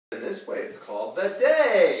this way, it's called the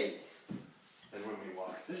day. And when we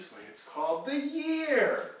walk this way, it's called the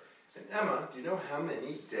year. And Emma, do you know how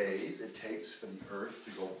many days it takes for the Earth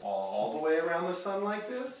to go all the way around the sun like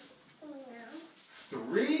this? No.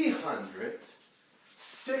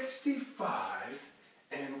 365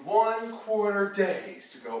 and 1/4 days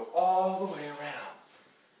to go all the way around.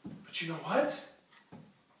 But you know what?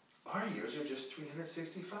 Our years are just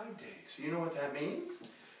 365 days. So you know what that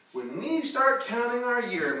means? When we start counting our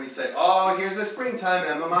year and we say, oh, here's the springtime,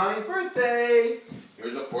 Emma Mommy's birthday.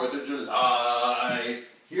 Here's the 4th of July.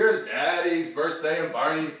 Here's Daddy's birthday and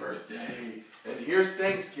Barney's birthday. And here's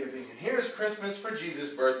Thanksgiving. And here's Christmas for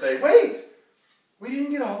Jesus' birthday. Wait! We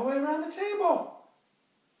didn't get all the way around the table.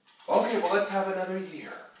 Okay, well, let's have another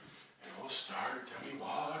year. And we'll start and we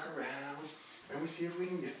walk around and we see if we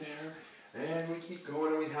can get there. And we keep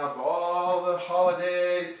going and we have all the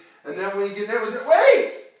holidays. And then we get there, we say,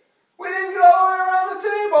 wait! We didn't get all the way around the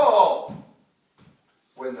table!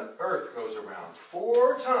 When the Earth goes around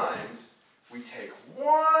 4 times, we take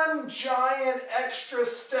one giant extra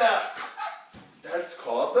step. That's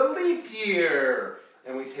called the leap year.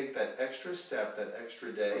 And we take that extra step, that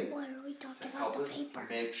extra day, to help us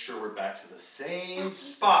make sure we're back to the same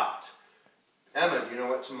spot. Emma, do you know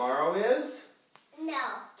what tomorrow is?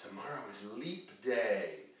 No. Tomorrow is leap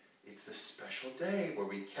day. It's the special day where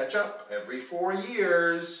we catch up every 4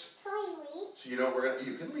 years. Can we leap? So you know what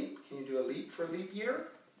you can leap. Can you do a leap for a leap year?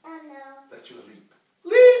 No. Let's do a leap.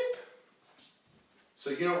 Leap! So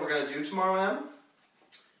you know what we're going to do tomorrow, Em?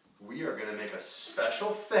 We are going to make a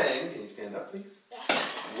special thing. Can you stand up, please? Yeah.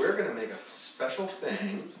 We're going to make a special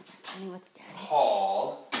thing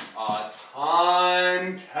called a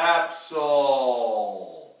time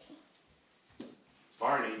capsule.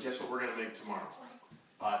 Barney, guess what we're going to make tomorrow?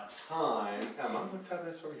 Emma, let's have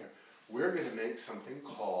this over here. We're going to make something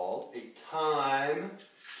called a time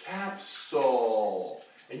capsule.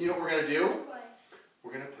 And you know what we're going to do? What?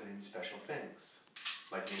 We're going to put in special things.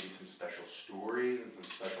 Like maybe some special stories and some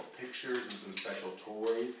special pictures and some special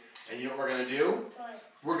toys. And you know what we're going to do? What?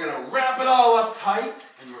 We're going to wrap it all up tight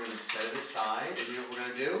and we're going to set it aside. And you know what we're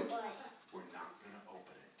going to do? What? We're not going to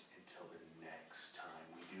open it until the next time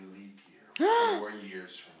we do leap year. 4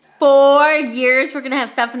 years from now. 4 years? We're going to have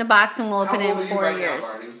stuff in a box and we'll open it How old are in you 4 right years.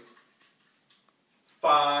 now, Barney?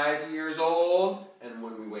 5 years old. And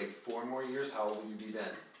when we wait 4 more years, how old will you be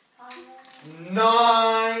then?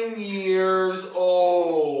 9 years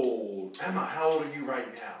old. Emma, how old are you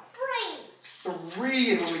right now?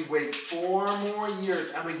 3. And when we wait 4 more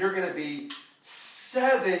years, Emma, you're going to be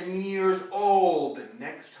 7 years old. The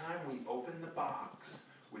next time we open the box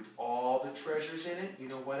with all the treasures in it, you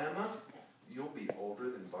know what, Emma? You'll be older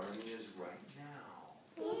than Barney is right now.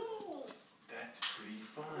 That's pretty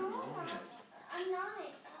fun, won't it? I'm 9.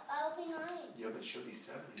 I'll be 9. Yeah, but she'll be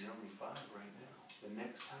 7 and you're only 5 right now. The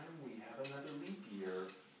next time we have another leap year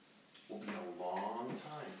will be a long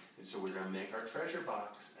time. And so we're going to make our treasure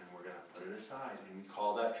box and we're going to put it aside. And we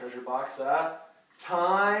call that treasure box a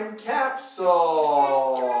time capsule.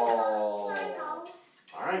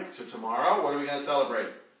 All right, so tomorrow, what are we going to celebrate?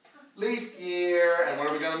 Leap year. And what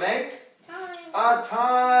are we going to make? A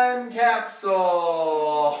time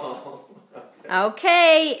capsule.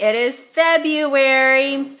 Okay, it is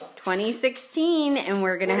February 2016, and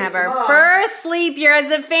we're going to have our first leap year as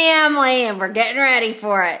a family, and we're getting ready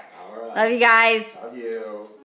for it. All right. Love you guys. Love you.